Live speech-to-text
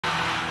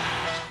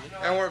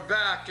And we're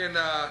back, and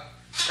that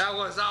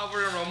was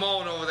Albert and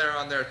Ramon over there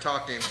on there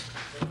talking.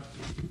 Did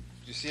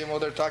you see him over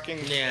there talking?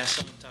 Yeah,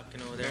 someone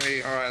talking over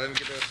there. Alright, let me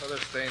get this other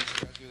stain so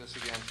we can do this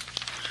again.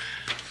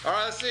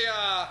 Alright, let's see,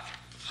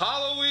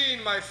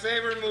 Halloween, my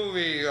favorite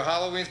movie.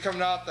 Halloween's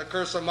coming out, The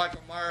Curse of Michael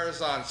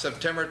Myers on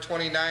September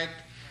 29th.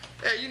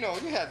 Hey, you know,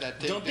 you had that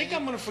tape. Don't think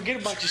I'm gonna forget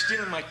about you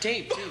stealing my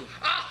tape, too.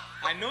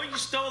 I know you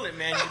stole it,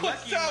 man. You're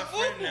lucky you're my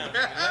friend now.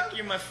 You're lucky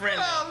you're my friend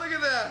now. Oh, look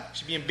at that.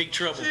 Should be in big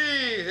trouble. Gee,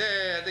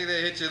 hey, I think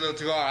they hit you a little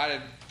too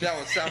hard. That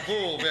was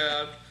Sabool,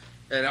 man.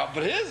 And,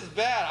 but his is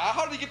bad.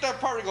 How did he get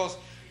that part where he goes,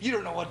 you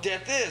don't know what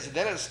death is, and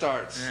then it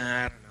starts.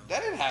 I don't know.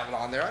 That didn't have it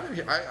on there. I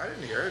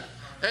didn't hear it.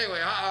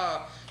 Anyway,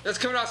 that's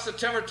coming out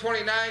September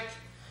 29th.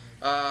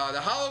 The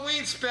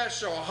Halloween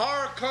special,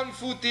 Horror Kung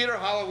Fu Theater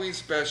Halloween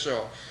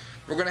special.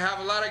 We're going to have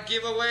a lot of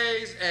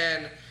giveaways,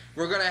 and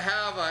we're going to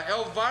have an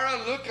Elvira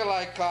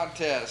lookalike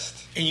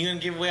contest. And you're going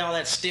to give away all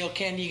that stale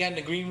candy you got in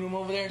the green room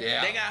over there?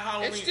 Yeah. They got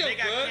Halloween. It's still they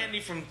got good. Candy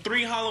from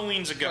 3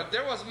 Halloweens ago. But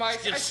there was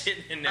mice. Just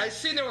sitting in there. I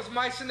seen there was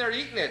mice in there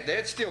eating it.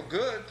 It's still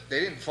good.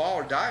 They didn't fall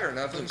or die or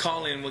nothing.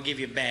 Call in, we'll give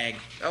you a bag.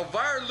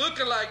 Elvira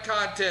lookalike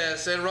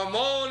contest, and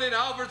Ramon and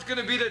Albert's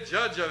going to be the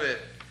judge of it.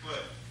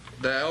 What?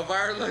 The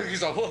Elvira look.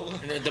 He's like, whoa.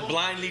 The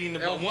blind leading the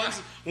blind.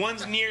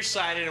 One's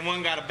nearsighted and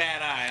one got a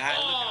bad eye. I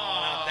look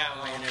all out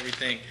that way and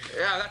everything.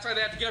 Yeah, that's why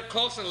they have to get up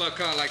close and look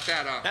like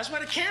that. That's why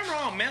the camera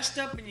all messed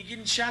up and you're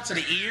getting shots of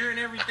the ear and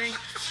everything.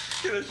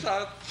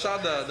 Shot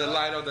the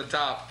light on the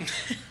top.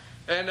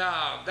 And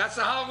that's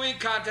the Halloween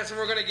contest, and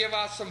we're going to give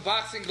out some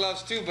boxing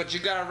gloves too, but you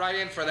got to write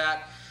in for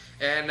that.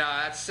 And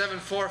that's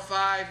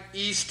 745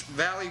 East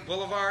Valley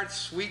Boulevard,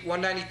 Suite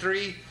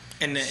 193.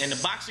 And the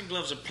boxing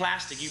gloves are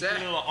plastic. You put a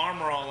little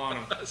armor all on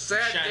them.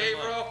 San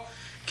Gabriel,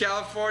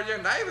 California.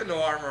 Not even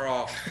no armor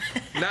all.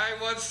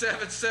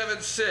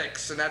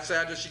 91776. And that's the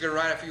address you can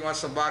write if you want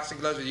some boxing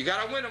gloves. But you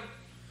got to win them.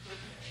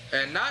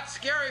 And Not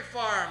Scary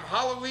Farm,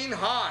 Halloween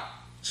Haunt.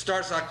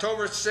 Starts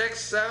October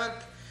 6th,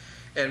 7th.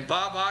 And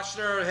Bob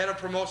Ochner, head of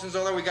promotions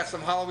over there. We got some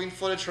Halloween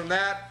footage from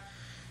that.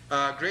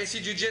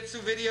 Gracie Jiu-Jitsu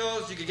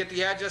videos. You can get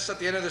the address at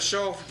the end of the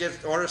show if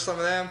you order some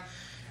of them.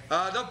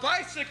 The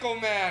Bicycle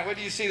Man. When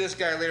do you see this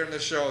guy later in the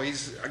show?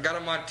 I got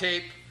him on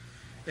tape,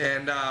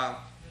 and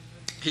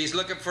he's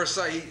looking for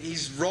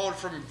he's rode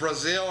from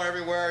Brazil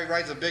everywhere. He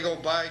rides a big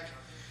old bike,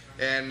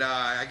 and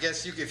I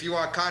guess if you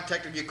want to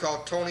contact him, you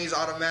call Tony's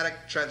Automatic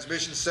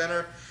Transmission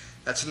Center.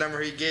 That's the number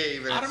he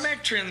gave.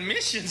 Automatic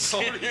Transmission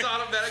Center. Tony's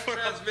Automatic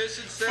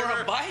Transmission Center.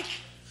 For a bike?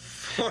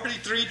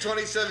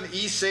 4327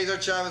 East Cesar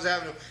Chavez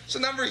Avenue. It's the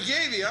number he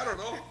gave you. I don't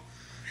know.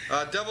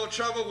 Double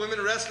Trouble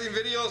Women Wrestling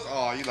Videos.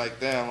 Oh, you like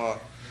them?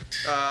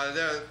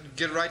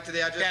 Get right to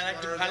the address.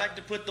 Yeah, I like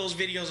to put those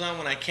videos on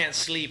when I can't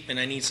sleep and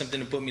I need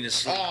something to put me to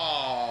sleep.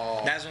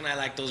 Oh, that's when I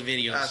like those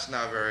videos. That's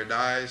not very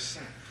nice.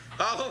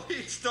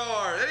 Halloween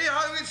store. Any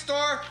Halloween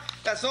store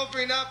that's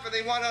opening up and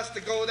they want us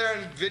to go there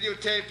and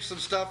videotape some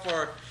stuff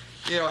or,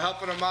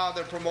 helping them out,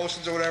 their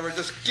promotions or whatever,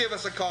 just give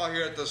us a call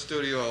here at the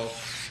studio.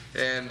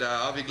 And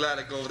I'll be glad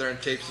to go over there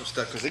and tape some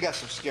stuff because they got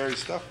some scary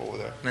stuff over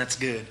there. That's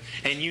good.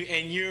 And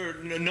you're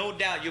no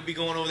doubt you'll be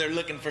going over there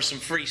looking for some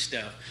free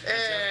stuff.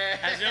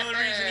 That's the only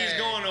reason he's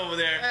going over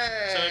there.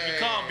 So if you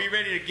call, be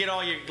ready to get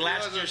all your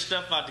last year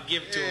stuff out to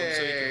give to him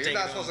so he can take it. You're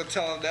not supposed to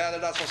tell them that.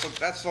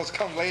 That's supposed to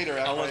come later.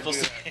 I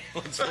wasn't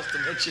supposed to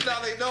mention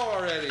that. Now they know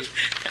already.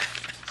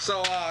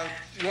 So,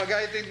 you got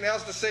anything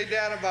else to say,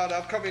 Dan, about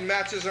upcoming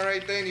matches or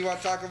anything you want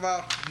to talk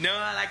about? No,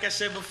 like I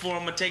said before,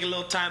 I'm going to take a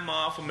little time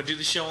off. I'm going to do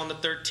the show on the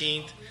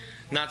 13th,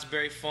 Knott's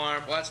Berry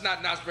Farm. Well, it's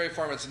not Knott's Berry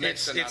Farm. It's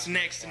next to It's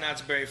next to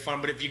Knott's Berry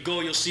Farm, but if you go,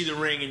 you'll see the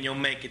ring and you'll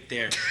make it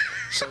there.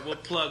 So we'll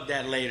plug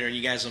that later.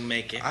 You guys will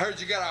make it. I heard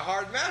you got a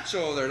hard match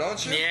over there,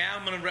 don't you? Yeah,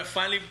 I'm going to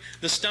finally,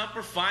 the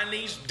Stumper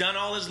finally, he's done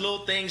all his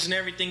little things and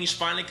everything. He's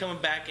finally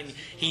coming back, and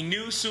he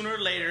knew sooner or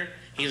later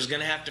he was going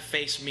to have to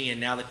face me, and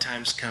now the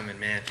time's coming,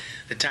 man.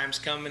 The time's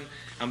coming.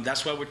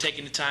 That's why we're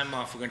taking the time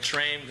off. We're going to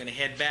train. We're going to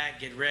head back,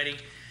 get ready.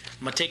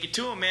 I'm going to take it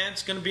to him, man.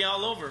 It's going to be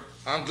all over.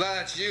 I'm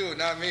glad it's you,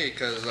 not me,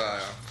 because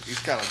he's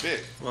kind of big.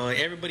 Well,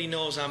 everybody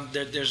knows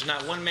there's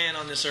not one man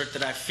on this earth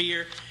that I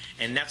fear,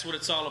 and that's what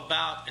it's all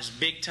about. It's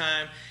big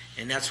time,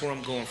 and that's what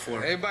I'm going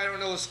for. Anybody don't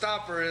know who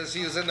Stomper is,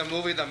 he was in the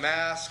movie The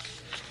Mask.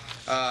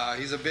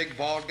 He's a big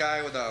bald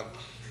guy with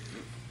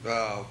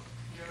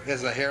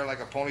has the hair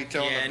like a ponytail in the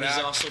back. Yeah, and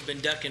he's also been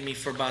ducking me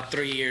for about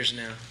 3 years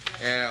now.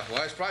 Yeah,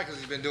 well, it's probably because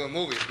he's been doing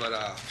movies, but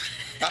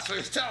that's what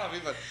he's telling me.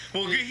 But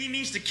well, he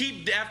needs to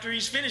keep after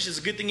he's finished. It's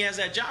a good thing he has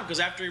that job because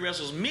after he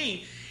wrestles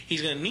me,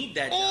 he's gonna need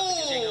that job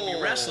because he ain't gonna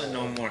be wrestling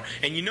no more.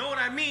 And you know what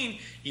I mean?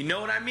 You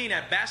know what I mean?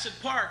 At Bassett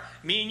Park,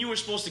 me and you were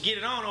supposed to get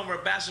it on over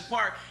at Bassett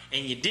Park,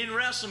 and you didn't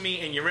wrestle me,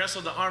 and you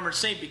wrestled the Armored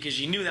Saint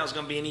because you knew that was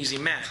gonna be an easy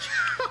match.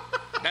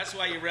 That's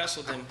why you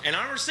wrestled him. And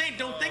Armored Saint,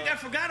 don't think I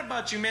forgot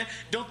about you, man.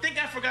 Don't think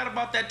I forgot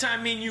about that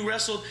time me and you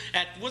wrestled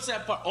at, what's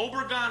that park?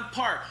 Obregon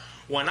Park.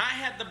 when I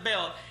had the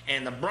belt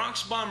and the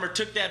Bronx Bomber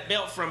took that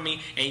belt from me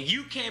and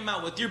you came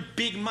out with your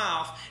big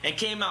mouth and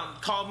came out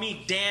and called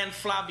me Dan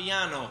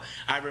Faviano.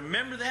 I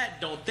remember that.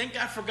 Don't think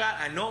I forgot.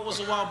 I know it was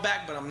a while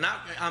back, but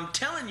I'm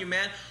telling you,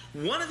 man,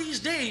 one of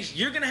these days,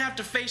 you're going to have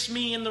to face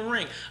me in the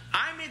ring.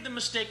 I made the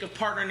mistake of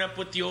partnering up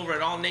with you over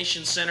at All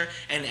Nation Center,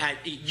 and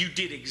you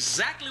did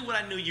exactly what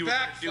I knew you were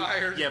going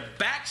to do. You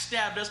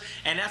backstabbed us,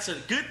 and that's a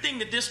good thing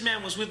that this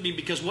man was with me,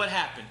 because what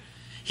happened?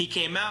 He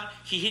came out,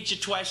 he hit you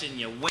twice, and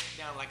you went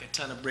down like a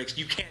ton of bricks.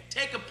 You can't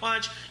take a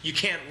punch, you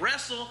can't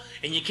wrestle,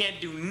 and you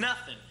can't do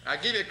nothing. I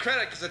give you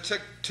credit because it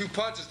took 2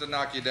 punches to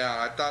knock you down.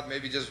 I thought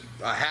maybe just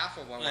a half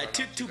of one. I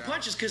took 2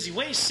 punches because he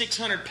weighs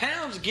 600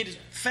 pounds to get his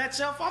fat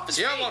self off his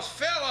feet. He almost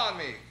fell on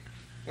me.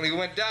 When he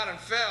went down and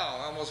fell,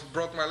 I almost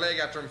broke my leg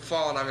after him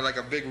falling on me like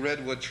a big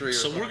redwood tree.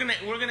 So we're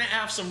gonna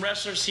have some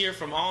wrestlers here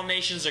from all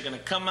nations. They're gonna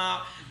come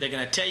out. They're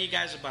gonna tell you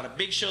guys about a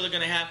big show they're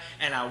gonna have,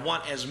 and I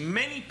want as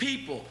many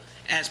people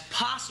as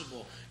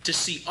possible to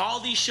see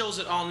all these shows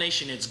at All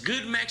Nation. It's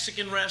good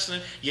Mexican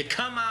wrestling. You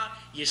come out,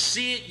 you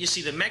see it, you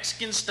see the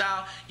Mexican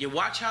style, you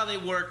watch how they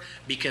work,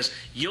 because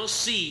you'll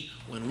see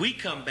when we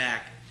come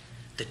back,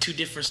 the 2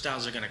 different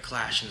styles are gonna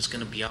clash, and it's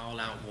gonna be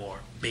all-out war,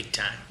 big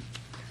time.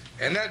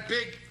 And that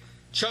big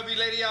chubby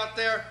lady out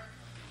there,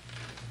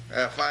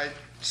 if I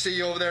see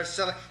you over there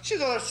selling,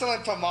 she's over there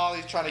selling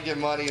tamales, trying to get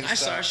money and I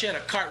stuff. saw her. She had a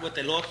cart with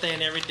elote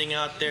and everything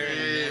out there.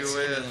 Hey, all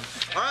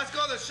right, let's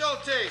go to the show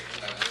tape.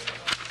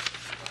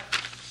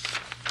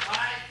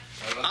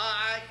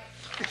 Hi.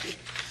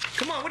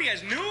 Come on, what are you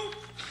guys, new?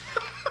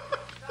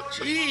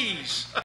 Jeez.